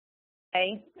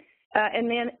Okay. And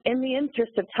then in the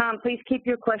interest of time, please keep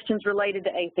your questions related to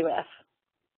A through F.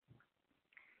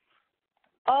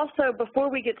 Also, before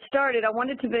we get started, I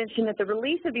wanted to mention that the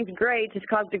release of these grades has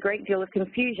caused a great deal of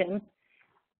confusion.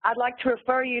 I'd like to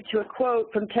refer you to a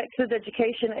quote from Texas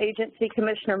Education Agency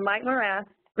Commissioner Mike Morath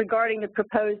regarding the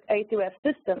proposed A through F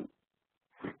system.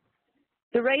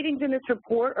 The ratings in this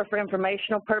report are for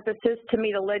informational purposes to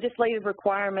meet a legislative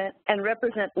requirement and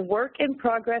represent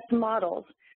work-in-progress models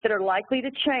that are likely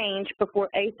to change before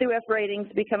A through F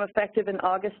ratings become effective in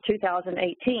August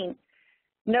 2018.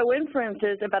 No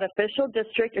inferences about official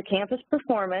district or campus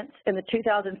performance in the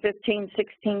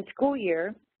 2015-16 school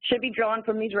year should be drawn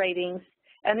from these ratings,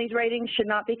 and these ratings should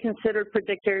not be considered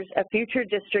predictors of future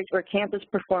district or campus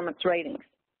performance ratings.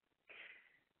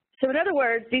 So in other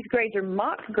words, these grades are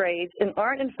mock grades and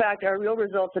aren't in fact our real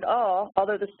results at all,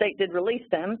 although the state did release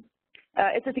them.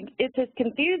 It's as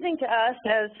confusing to us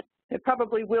as it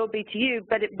probably will be to you,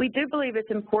 but we do believe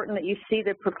it's important that you see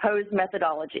the proposed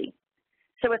methodology.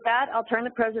 So with that, I'll turn the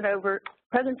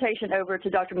presentation over to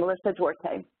Dr. Melissa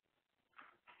Duarte.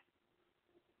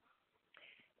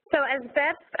 So as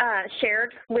Beth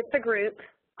shared with the group,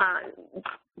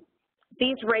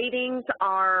 these ratings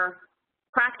are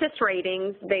practice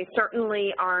ratings. They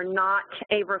certainly are not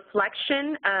a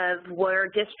reflection of where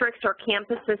districts or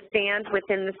campuses stand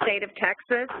within the state of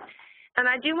Texas. And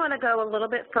I do want to go a little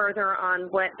bit further on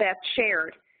what Beth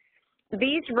shared.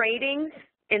 These ratings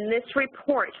in this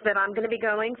report that I'm going to be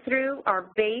going through are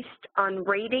based on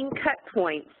rating cut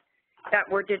points that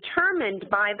were determined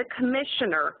by the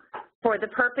commissioner for the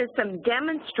purpose of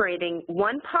demonstrating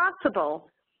one possible,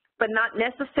 but not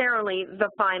necessarily the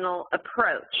final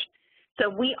approach. So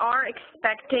we are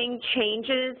expecting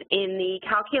changes in the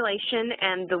calculation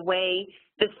and the way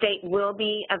the state will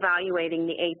be evaluating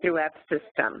the A through F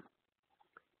system.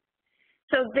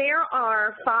 So there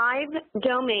are 5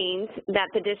 domains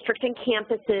that the districts and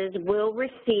campuses will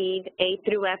receive A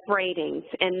through F ratings,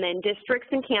 and then districts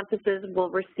and campuses will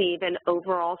receive an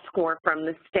overall score from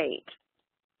the state.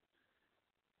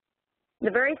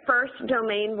 The very first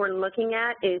domain we're looking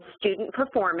at is student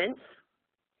performance.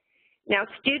 Now,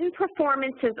 student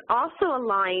performance is also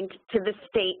aligned to the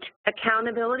state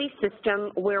accountability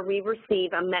system where we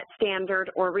receive a Met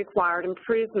Standard or Required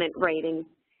Improvement rating.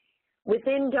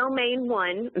 Within Domain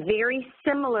 1, very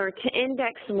similar to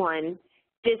Index 1,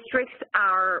 districts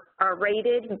are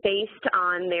rated based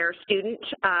on their student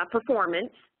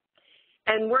performance,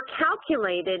 and we're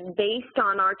calculated based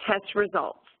on our test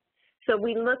results. So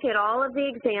we look at all of the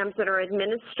exams that are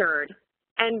administered,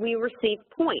 and we receive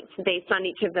points based on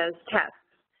each of those tests.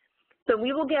 So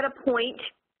we will get a point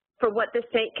for what the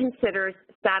state considers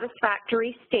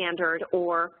satisfactory standard,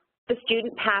 or the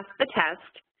student passed the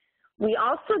test. We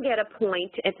also get a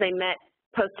point if they met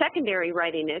post-secondary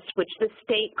readiness, which the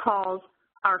state calls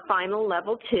our final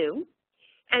level 2,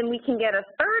 and we can get a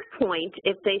third point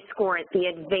if they score at the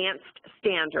advanced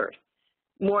standard,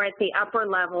 more at the upper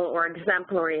level or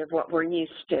exemplary of what we're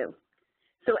used to.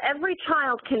 So every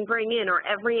child can bring in, or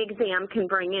every exam can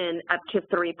bring in, up to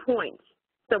 3 points.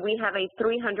 So we have a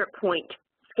 300-point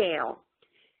scale.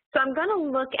 So I'm going to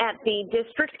look at the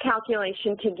district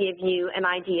calculation to give you an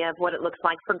idea of what it looks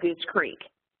like for Goose Creek.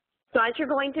 So as you're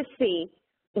going to see,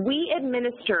 we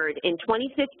administered in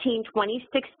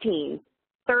 2015-2016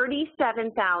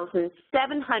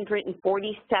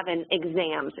 37,747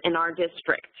 exams in our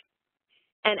district.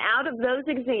 And out of those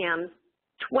exams,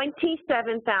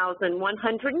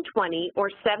 27,120, or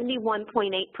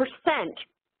 71.8%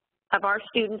 of our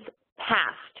students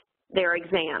passed their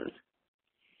exams.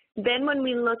 Then when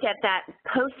we look at that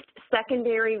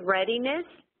post-secondary readiness,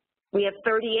 we have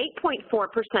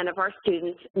 38.4% of our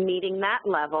students meeting that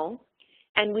level,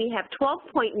 and we have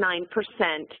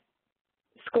 12.9%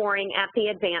 scoring at the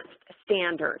advanced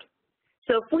standard.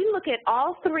 So if we look at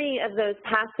all 3 of those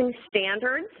passing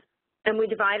standards and we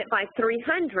divide it by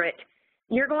 300,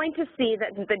 you're going to see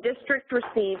that the district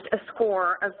received a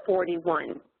score of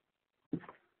 41.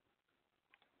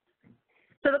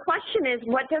 So the question is,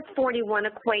 what does 41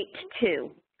 equate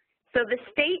to? So the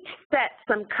state set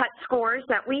some cut scores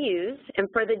that we use, and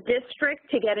for the district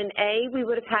to get an A, we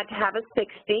would have had to have a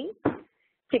 60.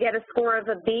 To get a score of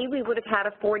a B, we would have had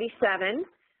a 47.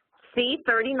 C,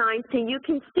 39. So you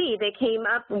can see they came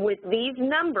up with these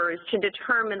numbers to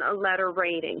determine a letter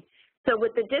rating. So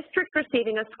with the district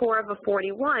receiving a score of a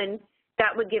 41,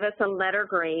 that would give us a letter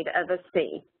grade of a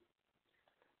C.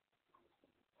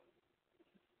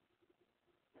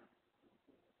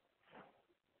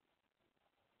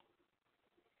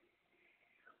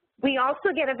 We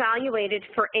also get evaluated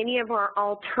for any of our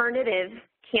alternative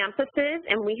campuses,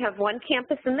 and we have one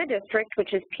campus in the district,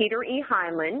 which is Peter E.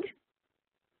 Highland,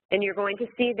 and you're going to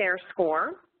see their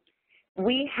score.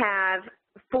 We have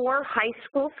 4 high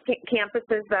school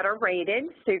campuses that are rated,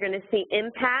 so you're going to see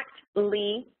Impact,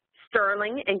 Lee,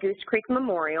 Sterling, and Goose Creek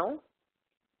Memorial.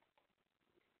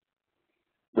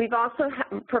 We've also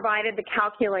provided the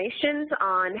calculations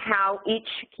on how each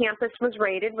campus was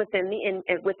rated within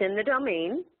the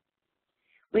domain.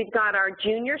 We've got our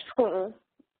junior school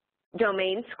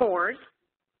domain scores,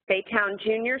 Baytown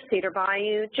Junior, Cedar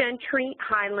Bayou, Gentry,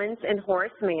 Highlands, and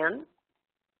Horace Mann.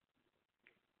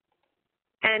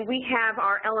 And we have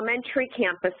our elementary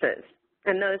campuses,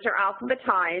 and those are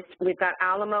alphabetized. We've got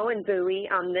Alamo and Bowie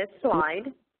on this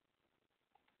slide.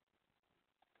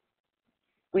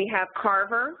 We have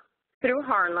Carver through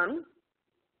Harlem,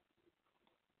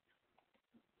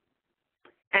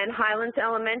 and Highlands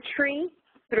Elementary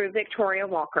through Victoria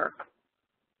Walker.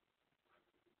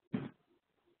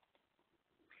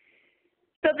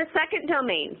 So the second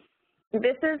domain,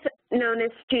 this is known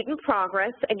as student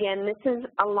progress. Again, this is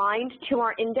aligned to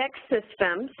our index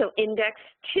system. So index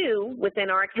 2 within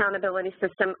our accountability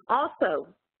system also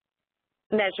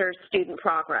measures student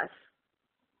progress.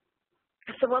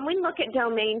 So when we look at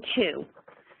domain 2,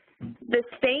 the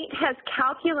state has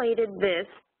calculated this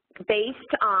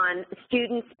based on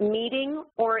students meeting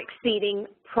or exceeding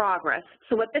progress.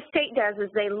 So what the state does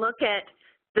is they look at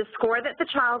the score that the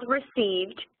child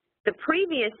received the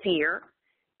previous year,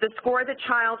 the score the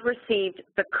child received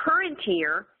the current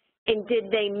year, and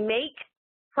did they make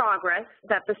progress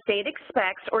that the state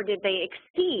expects, or did they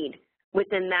exceed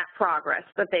within that progress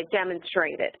that they've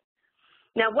demonstrated.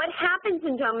 Now, what happens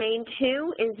in domain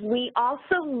 2 is we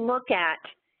also look at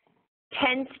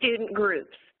 10 student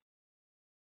groups.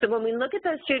 So when we look at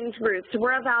those student groups,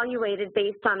 we're evaluated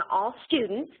based on all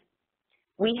students.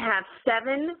 We have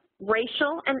 7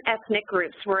 racial and ethnic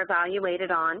groups we're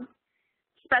evaluated on,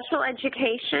 special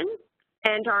education,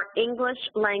 and our English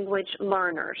language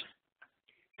learners.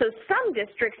 So some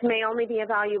districts may only be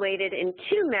evaluated in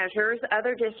 2 measures.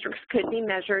 Other districts could be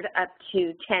measured up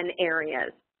to 10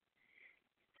 areas.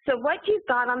 So what you've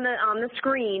got on the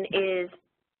screen is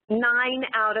 9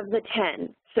 out of the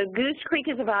 10. So Goose Creek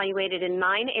is evaluated in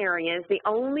 9 areas. The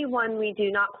only one we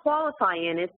do not qualify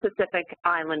in is Pacific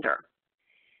Islander.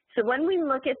 So when we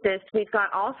look at this, we've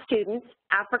got all students,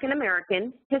 African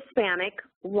American, Hispanic,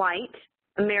 white,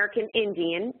 American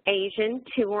Indian, Asian,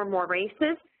 2 or more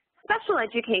races, special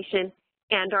education,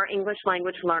 and our English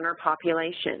language learner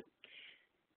population.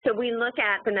 So we look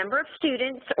at the number of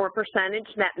students or percentage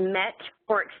that met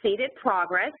or exceeded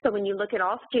progress. So when you look at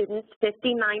all students,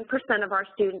 59% of our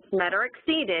students met or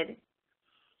exceeded.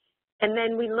 And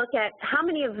then we look at how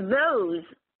many of those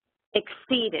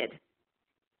exceeded.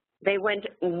 They went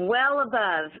well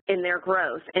above in their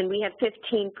growth, and we have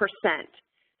 15%.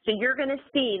 So you're going to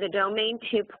see the domain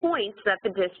 2 points that the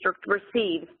district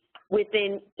receives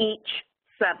within each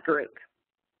subgroup.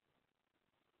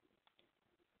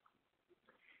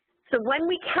 So when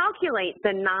we calculate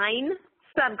the 9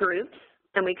 subgroups,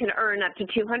 and we can earn up to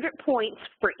 200 points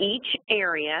for each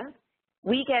area,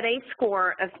 we get a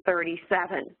score of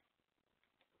 37.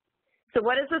 So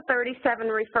what does the 37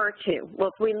 refer to?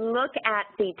 Well, if we look at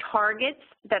the targets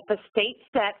that the state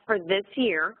set for this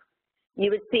year,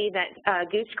 you would see that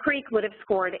Goose Creek would have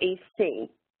scored a C.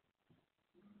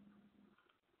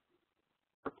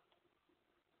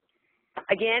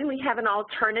 Again, we have an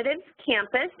alternative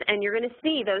campus, and you're going to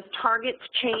see those targets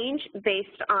change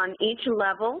based on each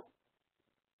level.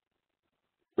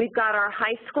 We've got our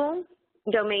high school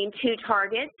domain 2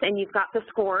 targets, and you've got the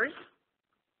scores.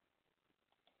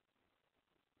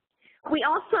 We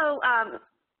also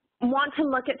want to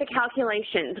look at the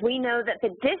calculations. We know that the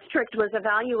district was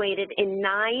evaluated in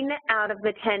 9 out of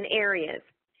the 10 areas.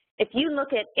 If you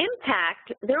look at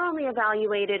impact, they're only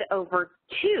evaluated over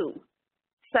 2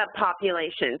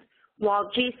 subpopulations, while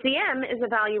GCM is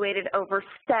evaluated over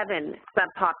 7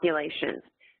 subpopulations.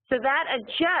 So that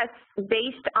adjusts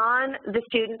based on the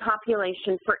student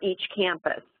population for each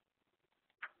campus.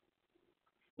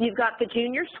 You've got the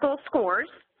junior school scores.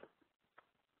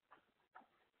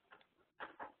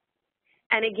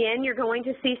 And again, you're going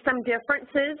to see some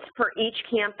differences for each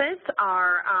campus.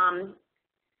 Our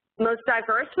most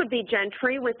diverse would be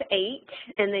Gentry with 8,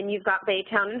 and then you've got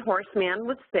Baytown and Horace Mann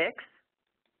with 6.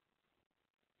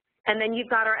 And then you've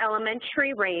got our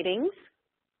elementary ratings,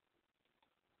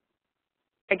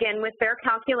 again with their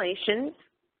calculations.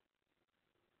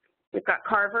 We've got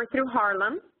Carver through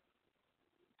Harlem,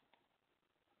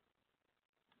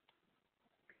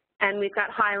 and we've got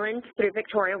Highlands through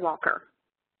Victoria Walker.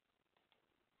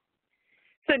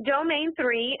 So domain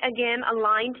 3, again,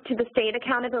 aligned to the state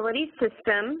accountability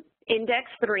system.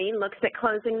 Index 3 looks at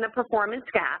closing the performance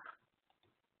gap.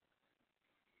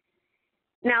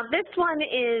 Now this one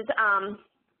is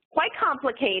quite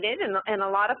complicated and a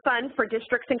lot of fun for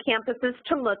districts and campuses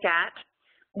to look at.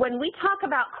 When we talk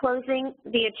about closing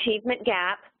the achievement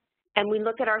gap and we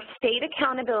look at our state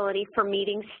accountability for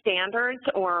meeting standards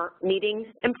or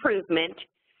meeting improvement,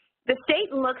 the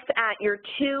state looks at your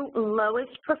 2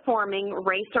 lowest performing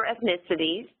race or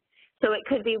ethnicities. So it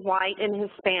could be white and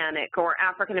Hispanic or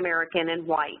African American and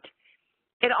white.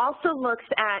 It also looks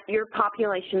at your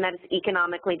population that is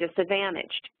economically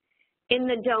disadvantaged. In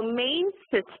the domain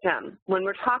system, when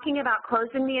we're talking about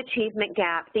closing the achievement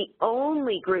gap, the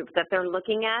only group that they're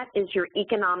looking at is your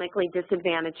economically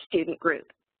disadvantaged student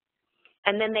group.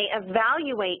 And then they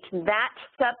evaluate that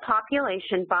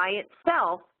subpopulation by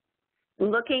itself,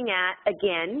 looking at,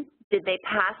 again, did they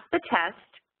pass the test?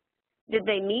 Did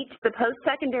they meet the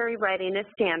post-secondary readiness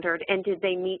standard, and did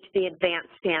they meet the advanced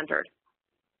standard?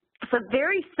 So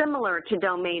very similar to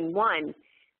domain 1,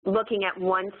 looking at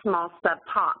one small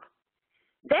sub-pop.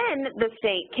 Then the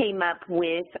state came up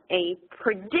with a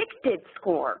predicted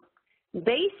score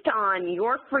based on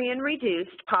your free and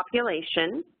reduced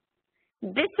population.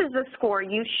 This is a score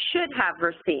you should have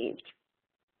received.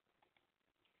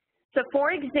 So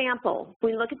for example,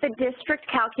 we look at the district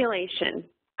calculation.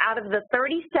 Out of the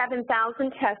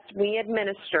 37,000 tests we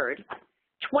administered,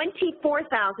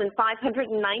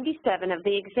 24,597 of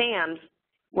the exams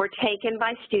were taken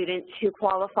by students who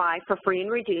qualify for free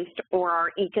and reduced or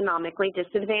are economically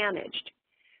disadvantaged.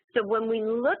 So when we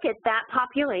look at that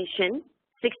population,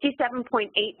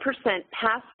 67.8%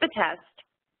 passed the test,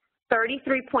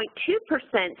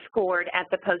 33.2% scored at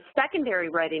the post-secondary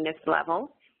readiness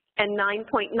level, and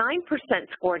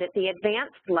 9.9% scored at the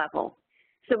advanced level.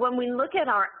 So when we look at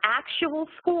our actual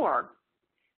score,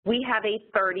 we have a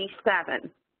 37.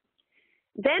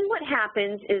 Then what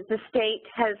happens is the state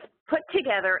has put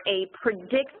together a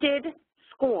predicted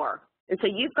score. And so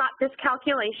you've got this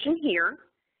calculation here,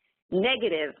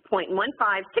 negative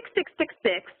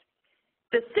 0.156666.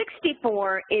 The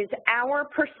 64 is our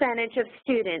percentage of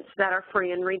students that are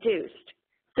free and reduced.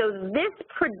 So this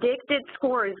predicted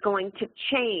score is going to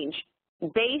change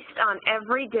based on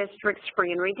every district's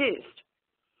free and reduced.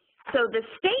 So the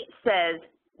state says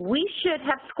we should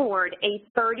have scored a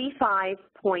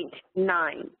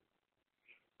 35.9.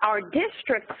 Our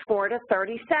district scored a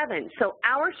 37. So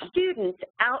our students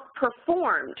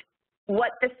outperformed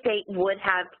what the state would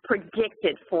have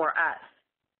predicted for us.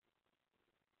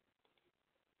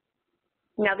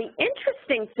 Now the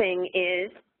interesting thing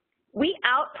is we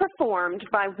outperformed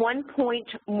by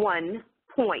 1.1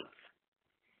 points.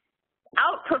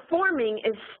 Outperforming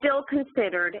is still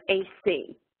considered a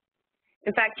C.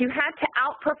 In fact, you had to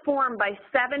outperform by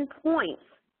 7 points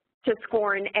to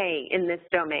score an A in this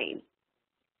domain.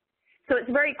 So it's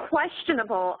very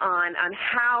questionable on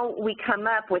how we come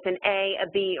up with an A, a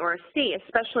B, or a C,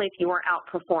 especially if you are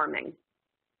outperforming.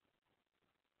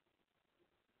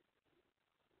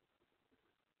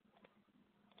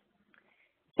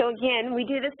 So again, we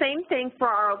do the same thing for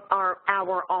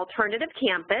our alternative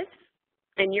campus,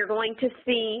 and you're going to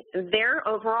see their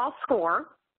overall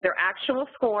score, their actual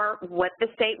score, what the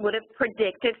state would have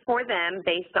predicted for them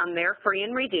based on their free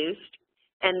and reduced,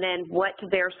 and then what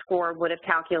their score would have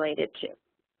calculated to.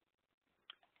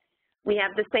 We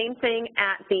have the same thing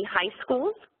at the high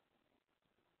schools.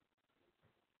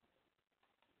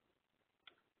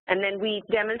 And then we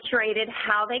demonstrated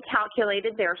how they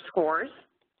calculated their scores.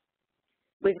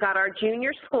 We've got our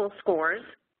junior school scores.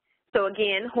 So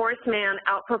again, Horace Mann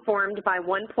outperformed by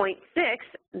 1.6.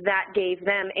 That gave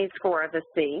them a score of a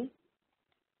C.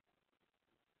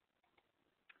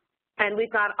 And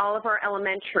we've got all of our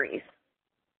elementaries.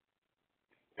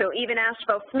 So even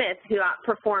Asheville Smith, who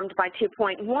outperformed by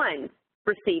 2.1,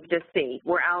 received a C,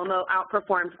 where Alamo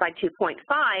outperformed by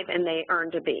 2.5, and they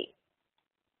earned a B.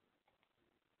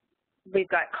 We've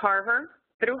got Carver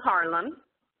through Harlem.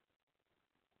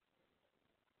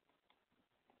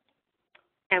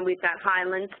 And we've got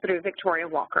Highlands through Victoria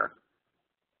Walker.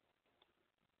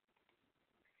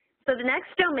 So the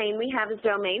next domain we have is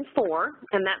domain 4,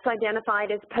 and that's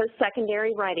identified as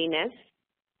post-secondary readiness.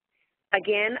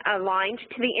 Again, aligned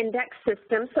to the index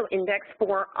system, so index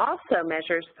 4 also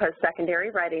measures post-secondary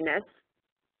readiness.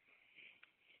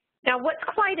 Now what's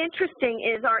quite interesting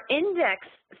is our index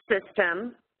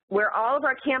system, where all of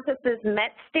our campuses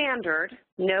met standard,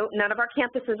 none of our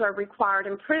campuses are required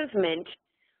improvement,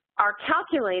 are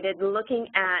calculated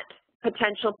looking at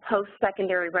potential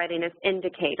post-secondary readiness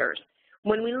indicators.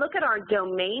 When we look at our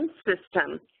domain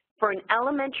system, For an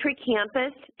elementary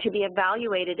campus to be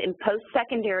evaluated in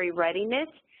post-secondary readiness,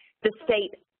 the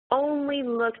state only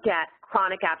looked at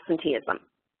chronic absenteeism.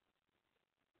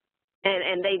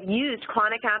 And they've used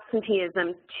chronic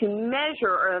absenteeism to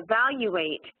measure or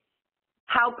evaluate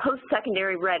how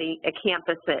post-secondary ready a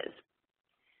campus is.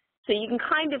 So you can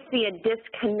kind of see a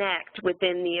disconnect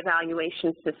within the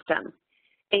evaluation system.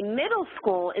 A middle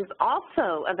school is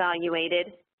also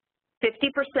evaluated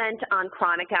 50% on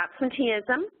chronic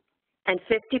absenteeism and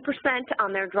 50%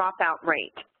 on their dropout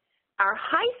rate. Our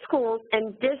high schools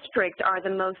and district are the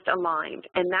most aligned,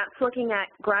 and that's looking at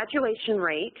graduation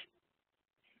rate,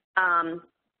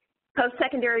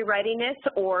 post-secondary readiness,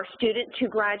 or students who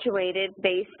graduated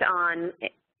based on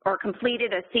or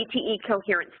completed a CTE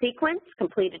coherent sequence,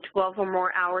 completed 12 or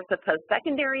more hours of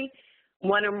post-secondary,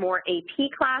 1 or more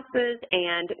AP classes,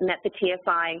 and met the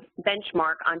TSI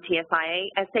benchmark on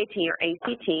TSIA, SAT, or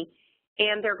ACT,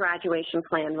 and their graduation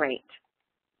plan rate.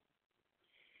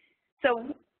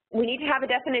 So we need to have a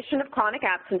definition of chronic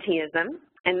absenteeism,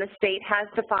 and the state has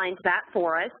defined that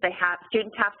for us.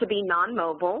 Students have to be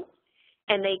non-mobile,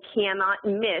 and they cannot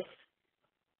miss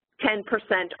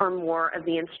 10% or more of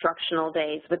the instructional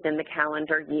days within the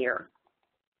calendar year.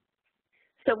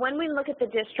 So when we look at the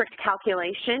district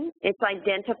calculation, it's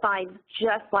identified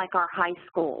just like our high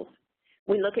schools.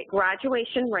 We look at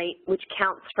graduation rate, which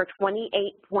counts for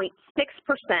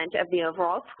 28.6% of the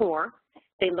overall score.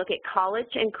 They look at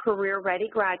college and career-ready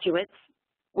graduates,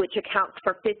 which accounts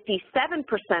for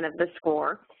 57% of the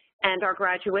score, and our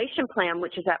graduation plan,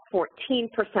 which is at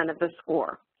 14% of the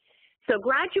score. So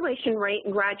graduation rate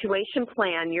and graduation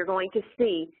plan, you're going to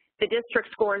see the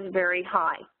district score is very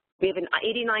high. We have an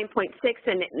 89.6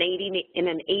 and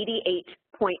an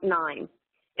 88.9.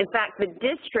 In fact, the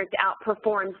district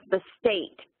outperforms the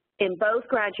state in both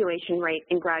graduation rate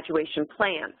and graduation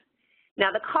plans.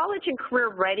 Now, the college and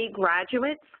career-ready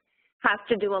graduates has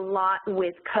to do a lot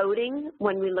with coding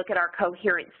when we look at our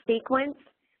coherent sequence,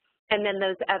 and then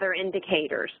those other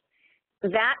indicators.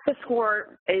 That the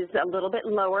score is a little bit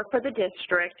lower for the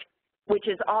district, which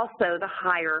is also the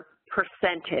higher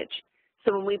percentage.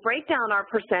 So when we break down our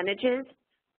percentages,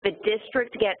 the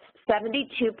district gets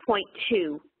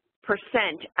 72.2%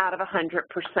 out of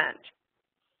 100%.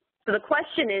 So the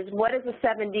question is, what does a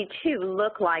 72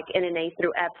 look like in an A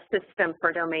through F system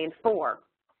for Domain 4?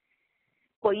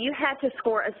 Well, you had to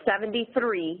score a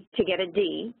 73 to get a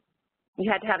D. You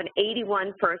had to have an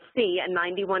 81 for a C, a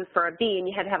 91 for a B, and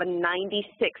you had to have a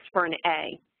 96 for an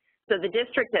A. So the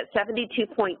district at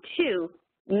 72.2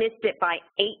 missed it by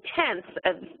 0.8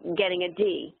 of getting a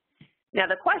D. Now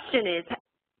the question is,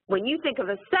 when you think of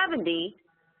a 70,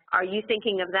 are you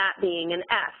thinking of that being an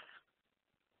F?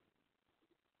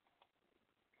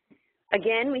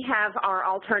 Again, we have our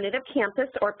alternative campus,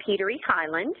 or Petery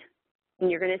Highland, and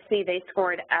you're going to see they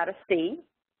scored at a C.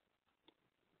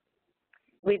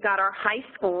 We've got our high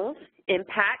schools,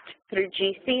 Impact through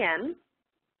GCM.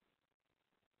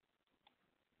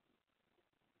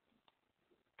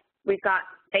 We've got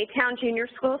Baytown Junior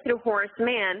School through Horace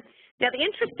Mann. Now, the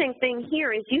interesting thing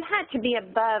here is you had to be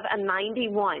above a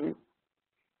 91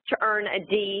 to earn a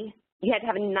D. You had to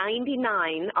have a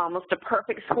 99, almost a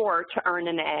perfect score, to earn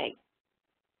an A.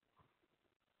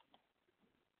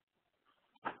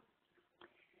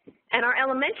 And our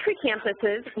elementary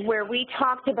campuses, where we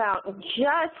talked about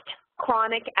just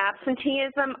chronic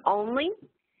absenteeism only,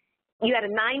 you had a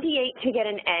 98 to get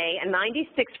an A, a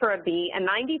 96 for a B, a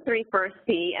 93 for a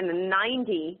C, and a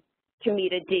 90 to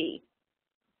meet a D.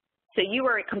 So you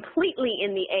were completely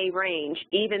in the A range,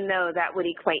 even though that would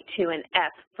equate to an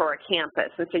F for a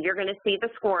campus. And so you're going to see the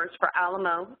scores for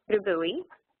Alamo through Bowie,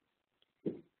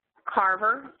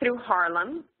 Carver through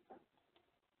Harlem,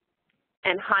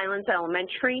 and Highlands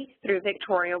Elementary through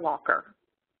Victoria Walker.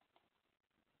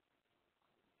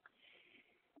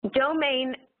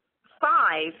 Domain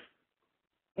 5,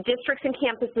 districts and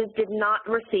campuses did not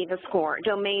receive a score.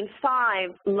 Domain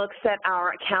 5 looks at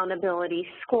our accountability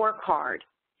scorecard.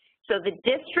 So the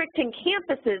district and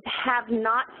campuses have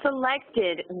not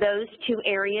selected those two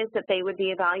areas that they would be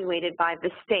evaluated by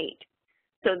the state.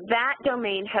 So that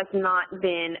domain has not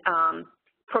been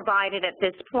provided at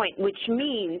this point, which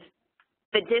means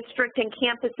the district and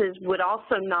campuses would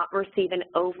also not receive an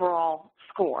overall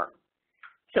score.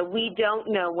 So we don't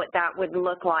know what that would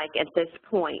look like at this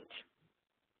point.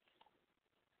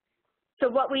 So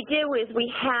what we do is we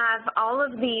have all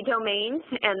of the domains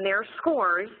and their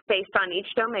scores based on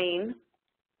each domain.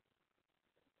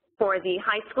 For the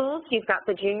high schools, you've got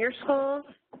the junior schools,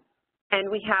 and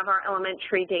we have our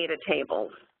elementary data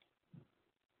tables.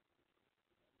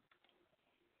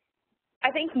 I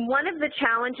think one of the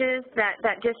challenges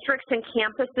that districts and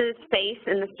campuses face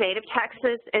in the state of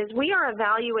Texas is we are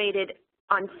evaluated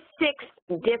on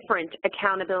 6 different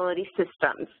accountability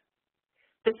systems.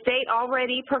 The state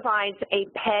already provides a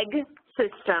PEG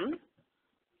system,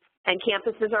 and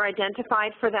campuses are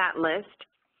identified for that list.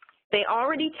 They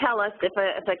already tell us if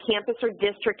a campus or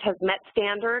district has met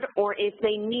standard or if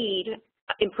they need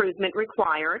improvement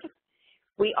required.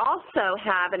 We also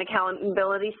have an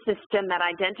accountability system that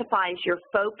identifies your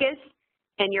focus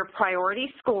and your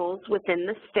priority schools within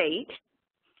the state.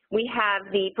 We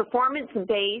have the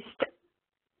performance-based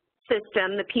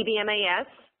system, the PBMAS,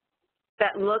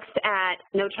 that looks at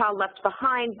No Child Left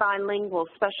Behind, bilingual,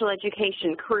 special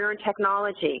education, career and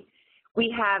technology.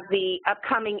 We have the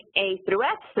upcoming A through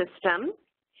F system,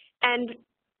 and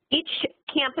each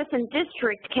campus and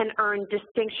district can earn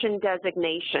distinction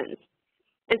designations.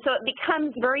 And so it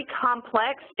becomes very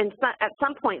complex and at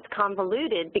some points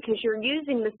convoluted because you're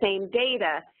using the same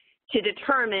data to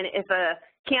determine if a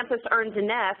campus earns an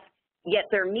F, yet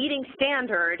they're meeting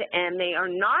standard and they are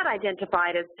not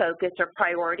identified as focus or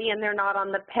priority and they're not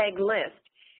on the PEG list.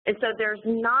 And so there's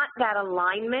not that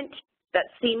alignment, that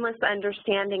seamless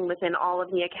understanding within all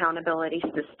of the accountability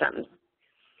systems.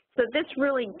 So this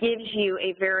really gives you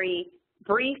a very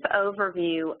brief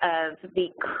overview of the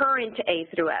current A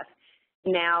through F.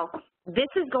 Now, this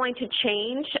is going to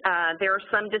change. There are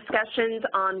some discussions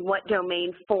on what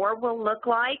Domain 4 will look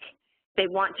like. They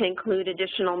want to include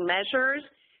additional measures.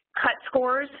 Cut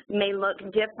scores may look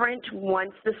different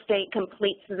once the state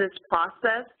completes this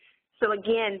process. So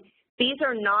again, these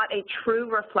are not a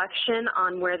true reflection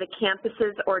on where the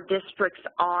campuses or districts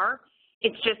are.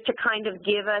 It's just to kind of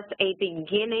give us a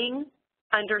beginning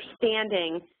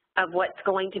understanding of what's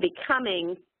going to be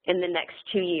coming in the next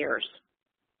 2 years.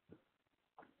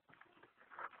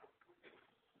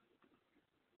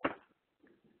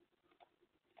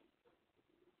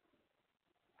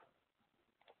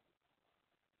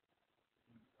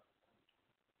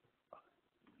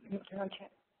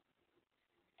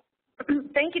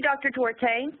 Thank you, Dr.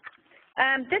 Duarte.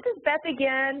 This is Beth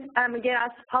again. Again, I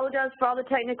apologize for all the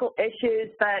technical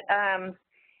issues, but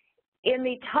in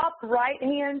the top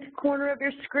right-hand corner of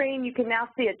your screen, you can now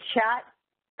see a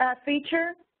chat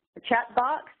feature, a chat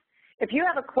box. If you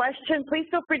have a question, please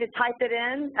feel free to type it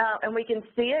in, and we can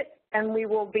see it, and we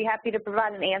will be happy to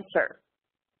provide an answer.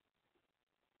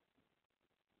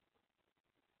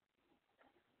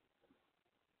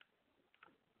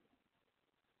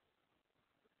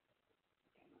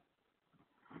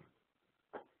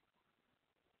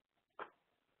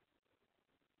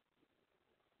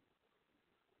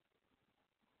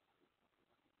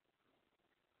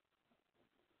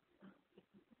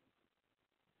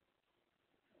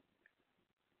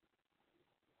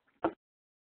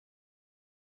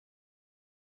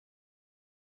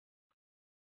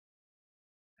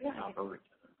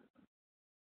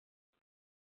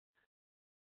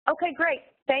 Okay, great.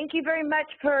 Thank you very much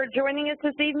for joining us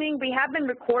this evening. We have been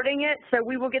recording it, so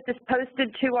we will get this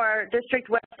posted to our district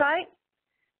website.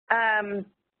 And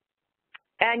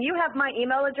you have my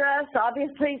email address,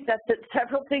 obviously, that's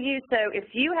several to you. So if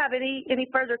you have any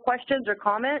further questions or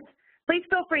comments, please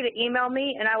feel free to email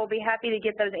me, and I will be happy to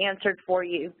get those answered for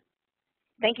you.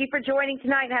 Thank you for joining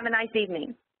tonight, and have a nice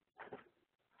evening.